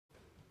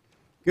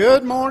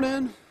Good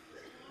morning.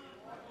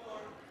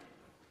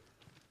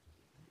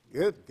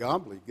 Good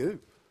gobbledygook.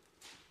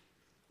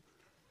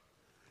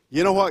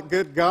 You know what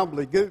good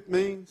gobbledygook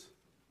means?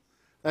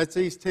 That's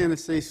East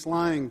Tennessee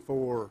slang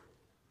for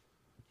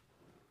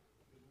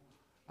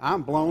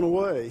I'm blown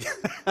away.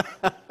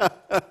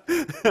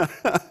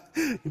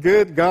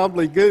 Good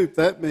gobbledygook,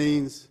 that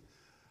means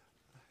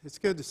it's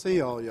good to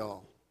see all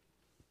y'all.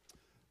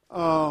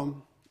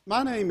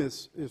 My name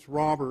is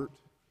Robert.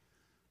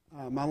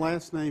 My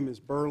last name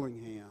is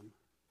Burlingham.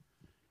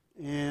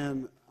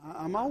 And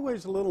I'm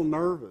always a little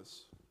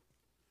nervous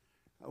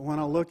when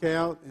I look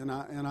out and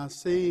I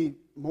see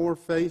more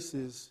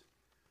faces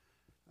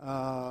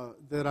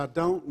that I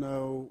don't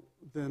know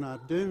than I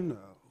do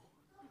know.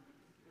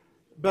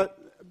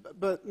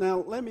 But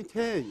now let me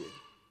tell you.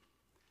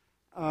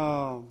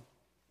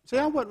 See,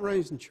 I wasn't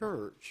raised in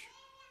church.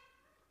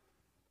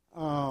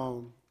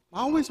 I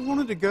always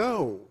wanted to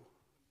go.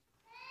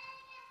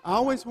 I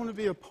always want to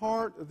be a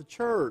part of the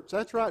church.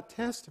 That's right,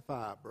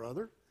 testify,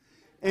 brother.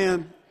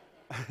 And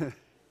I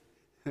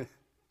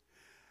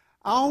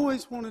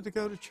always wanted to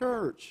go to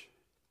church.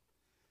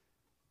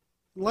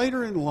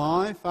 Later in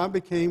life, I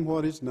became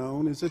what is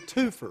known as a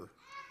twofer.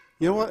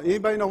 You know what?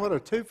 Anybody know what a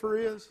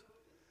twofer is?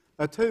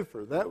 A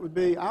twofer. That would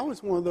be, I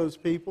was one of those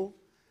people.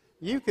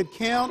 You could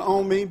count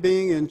on me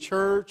being in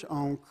church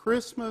on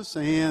Christmas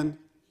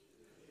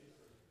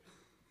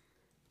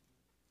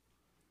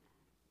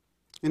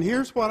and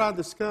here's what I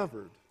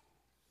discovered.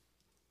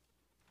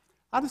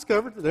 I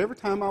discovered that every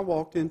time I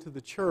walked into the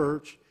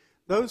church,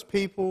 those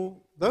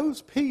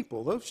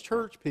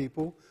church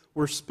people,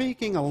 were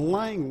speaking a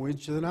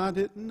language that I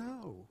didn't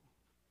know.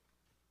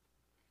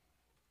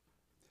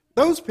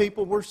 Those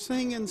people were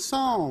singing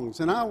songs,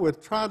 and I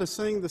would try to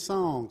sing the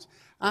songs.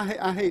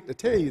 I hate to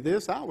tell you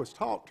this, I was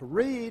taught to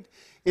read,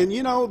 and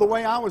you know, the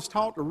way I was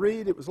taught to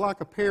read, it was like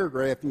a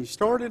paragraph, and you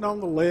started on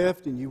the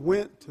left, and you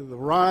went to the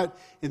right,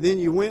 and then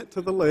you went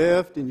to the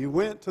left, and you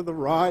went to the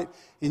right,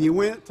 and you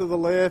went to the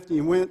left, and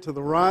you went to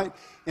the right.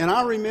 And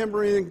I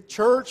remember in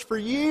church for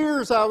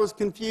years I was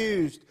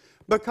confused,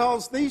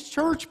 because these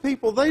church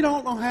people, they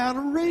don't know how to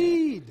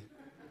read.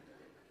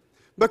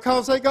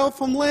 Because they go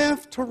from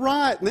left to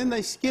right, and then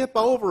they skip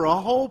over a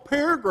whole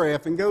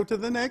paragraph and go to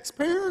the next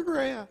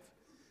paragraph.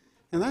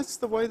 And that's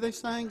the way they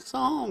sang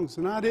songs,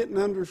 and I didn't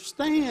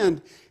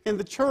understand. And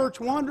the church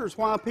wonders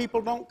why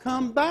people don't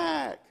come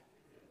back.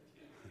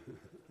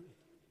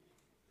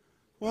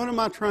 What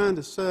am I trying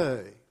to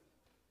say?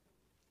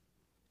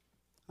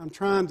 I'm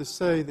trying to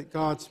say that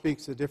God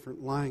speaks a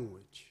different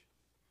language.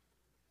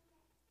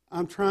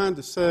 I'm trying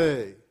to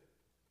say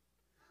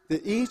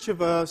that each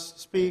of us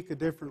speak a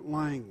different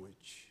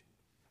language.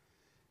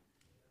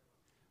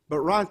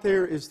 But right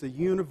there is the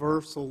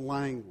universal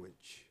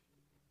language.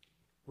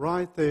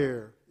 Right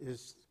there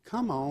is,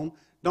 come on,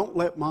 don't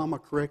let Mama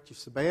correct you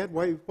so bad.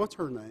 Wait, what's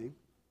her name?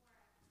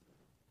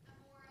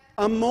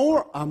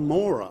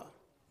 Amora.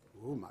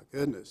 Oh, my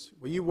goodness.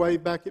 Will you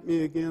wave back at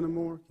me again,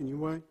 Amora? Can you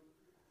wave?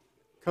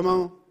 Come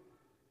on.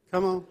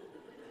 Come on.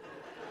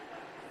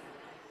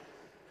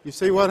 You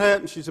see what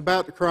happened? She's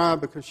about to cry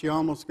because she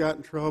almost got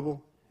in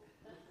trouble.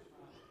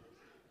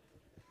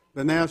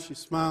 But now she's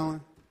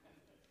smiling.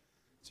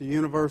 It's a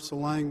universal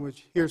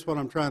language. Here's what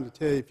I'm trying to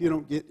tell you. If you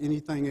don't get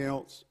anything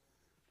else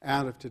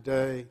out of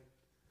today,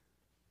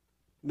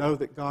 know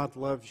that God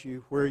loves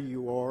you where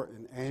you are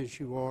and as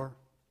you are.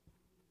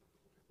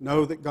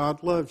 Know that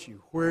God loves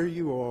you where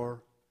you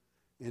are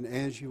and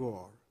as you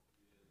are.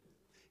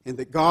 And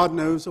that God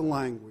knows a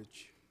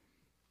language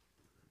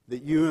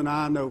that you and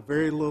I know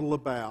very little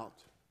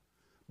about.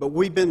 But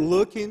we've been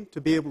looking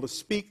to be able to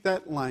speak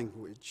that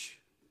language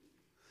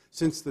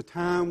since the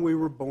time we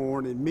were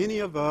born. And many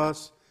of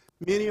us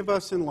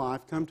in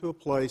life come to a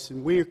place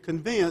and we are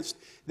convinced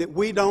that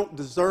we don't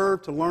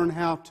deserve to learn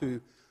how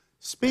to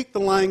speak the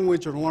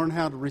language or learn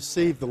how to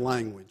receive the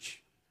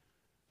language.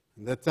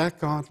 And that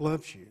God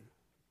loves you.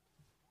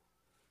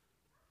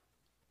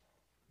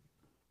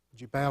 Would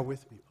you bow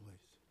with me, please?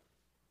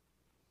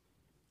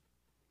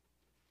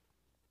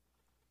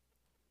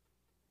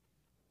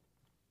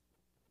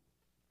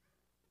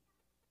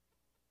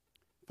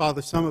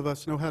 Father, some of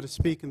us know how to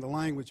speak in the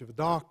language of a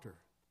doctor.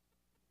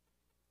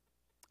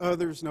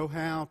 Others know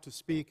how to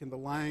speak in the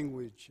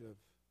language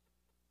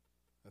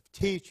of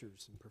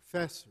teachers and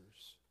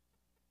professors.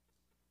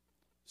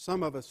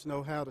 Some of us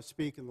know how to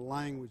speak in the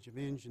language of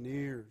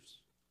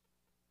engineers.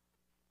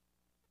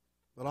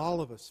 But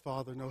all of us,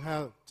 Father, know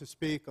how to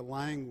speak the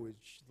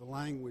language of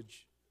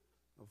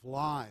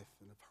life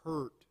and of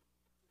hurt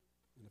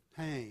and of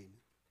pain.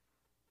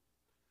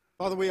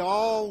 Father, we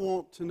all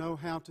want to know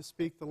how to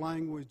speak the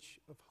language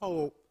of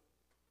hope.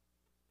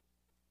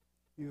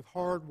 You've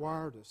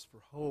hardwired us for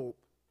hope.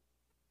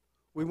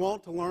 We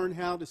want to learn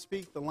how to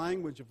speak the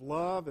language of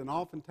love, and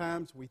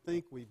oftentimes we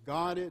think we've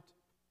got it.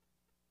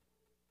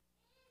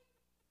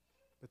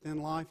 But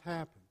then life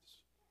happens.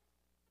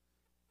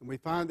 And we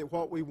find that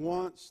what we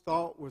once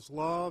thought was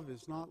love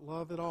is not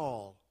love at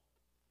all.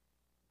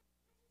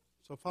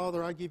 So,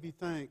 Father, I give you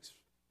thanks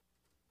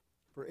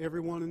for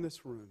everyone in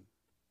this room.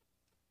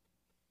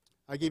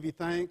 I give you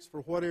thanks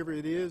for whatever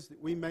it is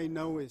that we may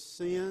know as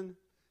sin,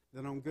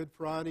 that on Good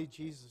Friday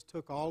Jesus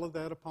took all of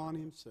that upon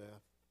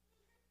himself.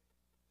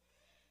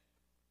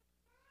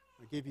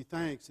 I give you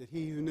thanks that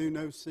he who knew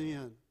no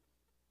sin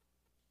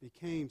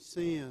became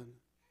sin.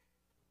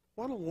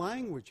 What a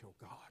language, oh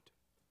God.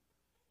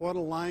 What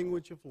a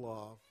language of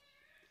love.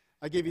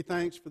 I give you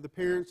thanks for the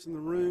parents in the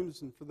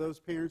rooms and for those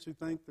parents who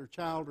think their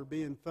child are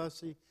being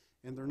fussy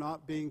and they're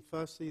not being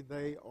fussy.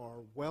 They are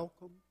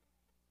welcome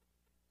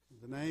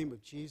in the name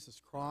of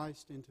Jesus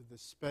Christ into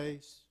this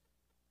space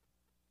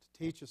to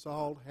teach us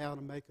all how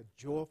to make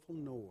a joyful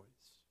noise.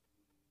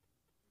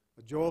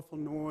 A joyful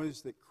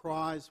noise that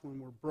cries when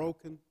we're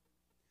broken.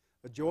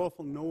 A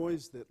joyful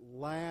noise that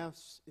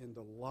laughs in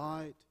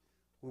delight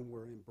when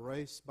we're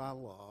embraced by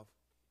love.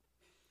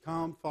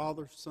 Come,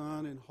 Father,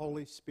 Son, and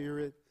Holy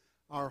Spirit,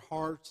 our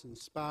hearts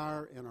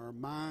inspire and our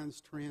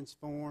minds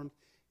transformed,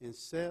 and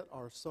set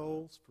our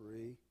souls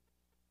free,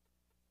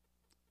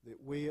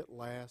 that we at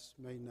last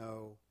may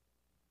know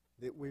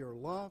that we are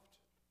loved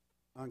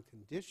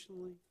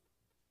unconditionally,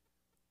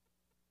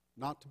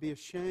 not to be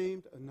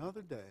ashamed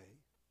another day,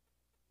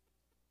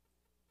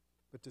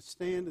 but to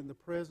stand in the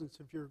presence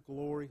of your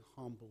glory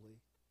humbly.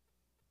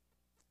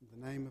 In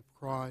the name of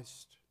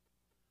Christ,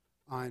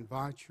 I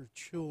invite your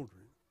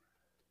children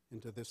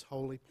into this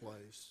holy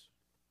place.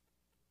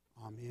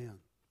 Amen.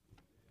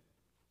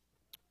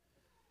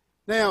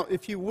 Now,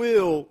 if you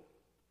will,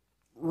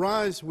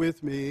 rise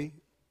with me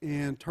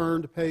and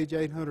turn to page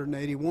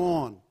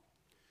 881.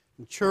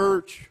 In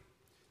church,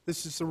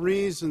 this is the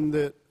reason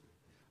that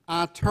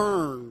I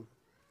turn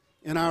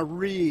and I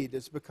read.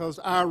 It's because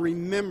I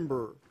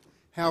remember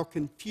how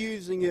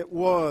confusing it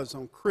was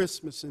on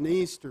Christmas and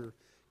Easter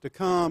to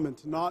come and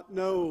to not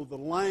know the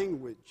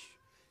language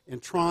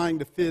and trying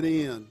to fit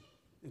in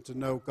and to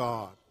know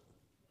God.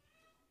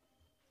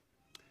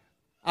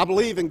 I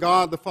believe in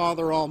God the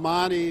Father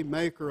Almighty,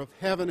 maker of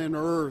heaven and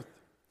earth,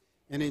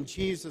 and in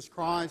Jesus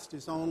Christ,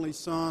 his only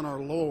Son,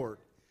 our Lord,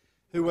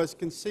 who was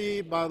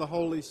conceived by the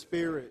Holy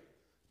Spirit,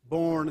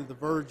 born of the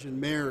Virgin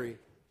Mary,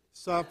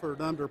 suffered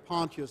under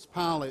Pontius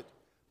Pilate,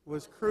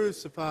 was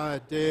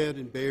crucified, dead,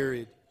 and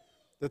buried.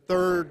 The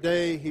third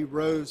day he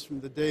rose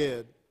from the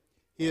dead.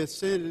 He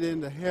ascended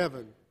into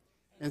heaven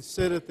and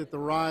sitteth at the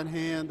right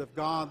hand of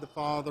God the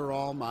Father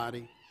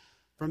Almighty.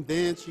 From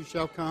thence he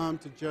shall come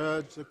to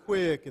judge the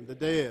quick and the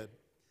dead.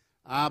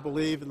 I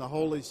believe in the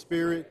Holy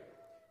Spirit,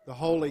 the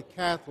Holy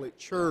Catholic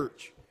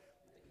Church,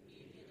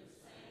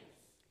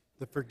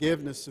 the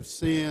forgiveness of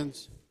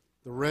sins,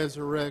 the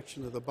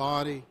resurrection of the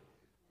body,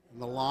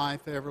 and the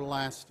life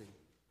everlasting.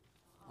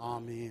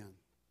 Amen.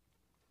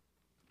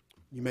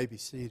 You may be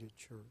seated,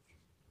 church.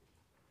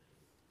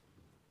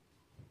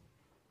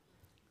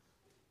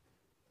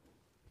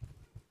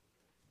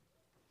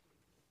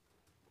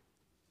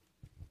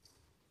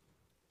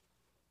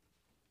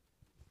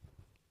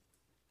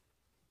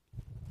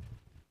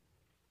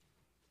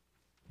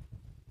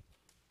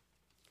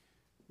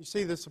 You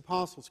see, this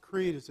Apostles'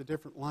 Creed is a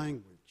different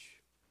language.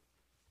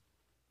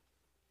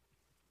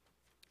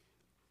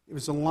 It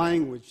was a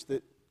language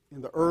that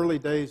in the early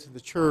days of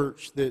the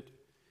church that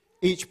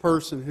each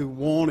person who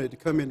wanted to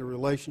come into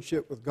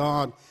relationship with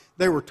God,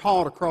 they were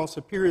taught across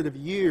a period of a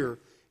year.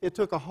 It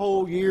took a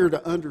whole year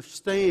to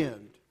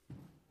understand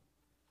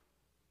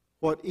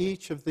what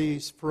each of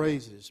these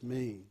phrases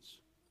means.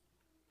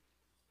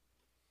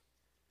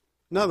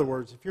 In other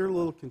words, if you're a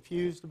little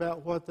confused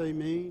about what they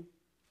mean,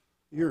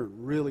 you're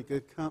in really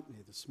good company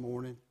this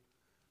morning,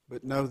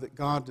 but know that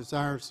God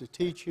desires to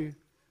teach you,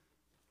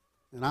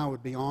 and I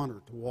would be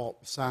honored to walk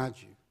beside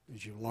you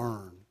as you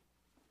learn.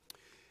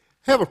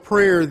 I have a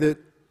prayer that,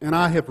 and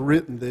I have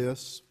written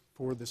this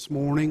for this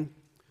morning,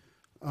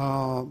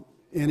 and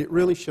it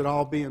really should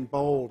all be in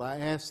bold. I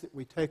ask that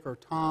we take our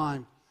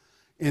time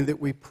and that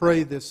we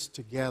pray this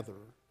together.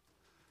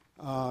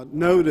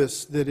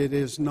 Notice that it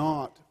is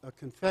not a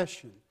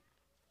confession.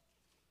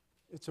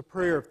 It's a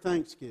prayer of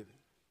thanksgiving.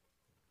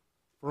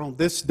 For on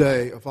this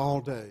day of all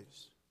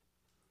days,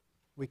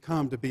 we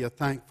come to be a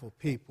thankful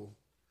people.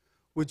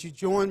 Would you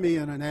join me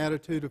in an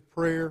attitude of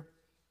prayer?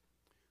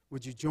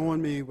 Would you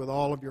join me with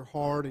all of your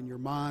heart and your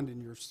mind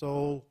and your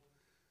soul?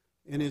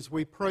 And as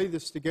we pray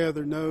this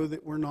together, know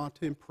that we're not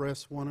to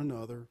impress one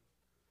another.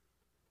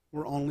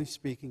 We're only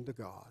speaking to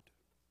God.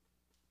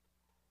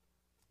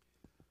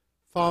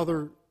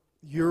 Father,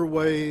 your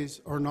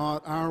ways are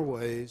not our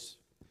ways.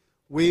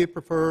 We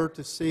prefer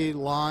to see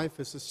life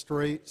as a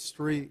straight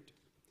street.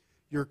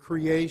 Your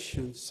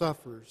creation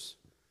suffers,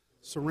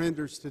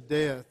 surrenders to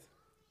death,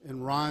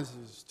 and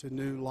rises to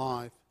new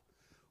life.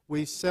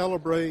 We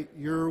celebrate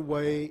your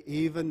way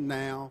even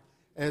now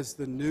as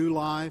the new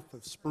life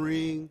of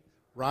spring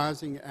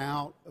rising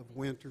out of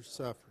winter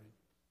suffering.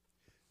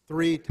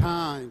 3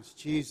 times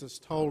Jesus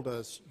told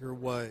us your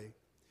way.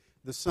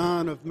 The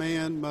Son of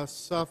Man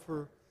must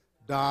suffer,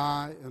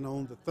 die, and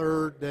on the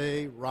third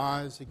day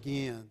rise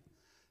again.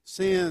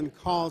 Sin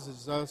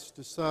causes us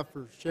to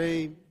suffer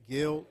shame,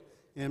 guilt,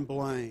 and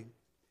blame.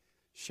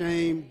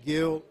 Shame,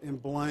 guilt,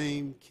 and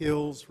blame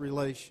kills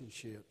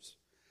relationships.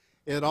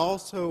 It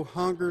also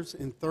hungers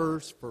and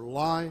thirsts for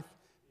life,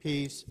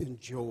 peace, and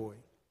joy.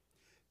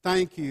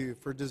 Thank you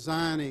for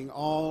designing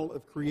all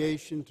of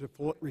creation to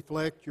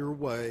reflect your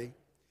way.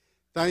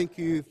 Thank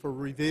you for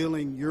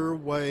revealing your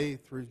way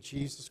through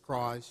Jesus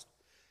Christ.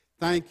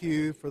 Thank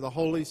you for the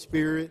Holy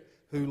Spirit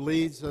who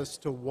leads us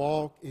to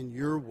walk in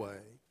your way.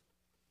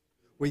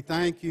 We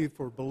thank you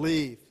for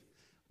belief.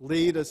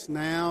 Lead us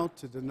now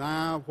to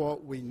deny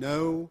what we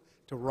know,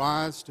 to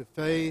rise to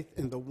faith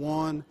in the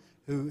one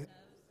who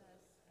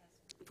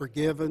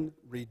forgiven,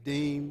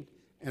 redeemed,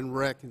 and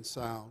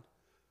reconciled.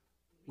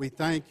 We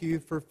thank you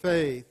for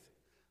faith.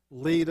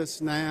 Lead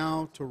us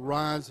now to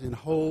rise in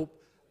hope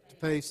to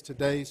face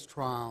today's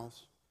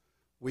trials.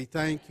 We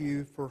thank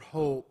you for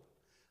hope.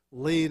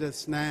 Lead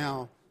us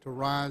now to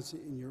rise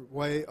in your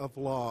way of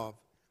love.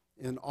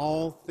 In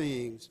all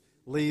things,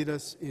 lead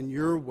us in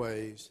your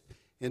ways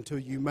until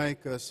you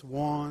make us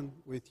one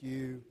with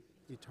you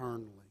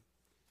eternally.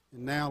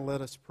 And now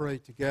let us pray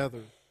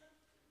together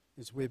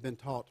as we've been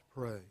taught to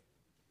pray.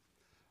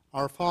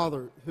 Our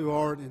Father, who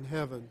art in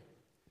heaven,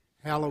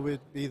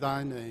 hallowed be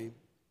thy name.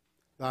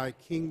 Thy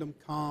kingdom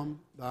come,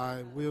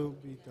 thy will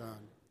be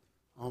done,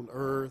 on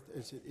earth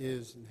as it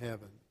is in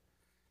heaven.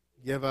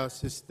 Give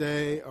us this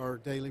day our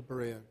daily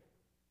bread.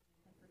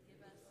 And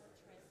forgive us our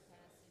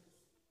trespasses,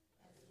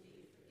 as we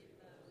forgive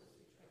those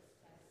who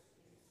trespass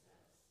against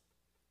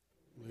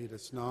us. Lead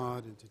us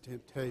not into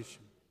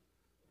temptation,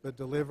 but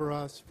deliver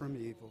us from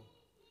evil.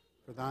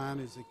 For thine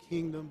is the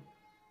kingdom,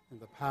 and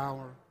the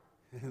power,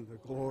 and the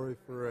glory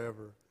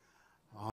forever.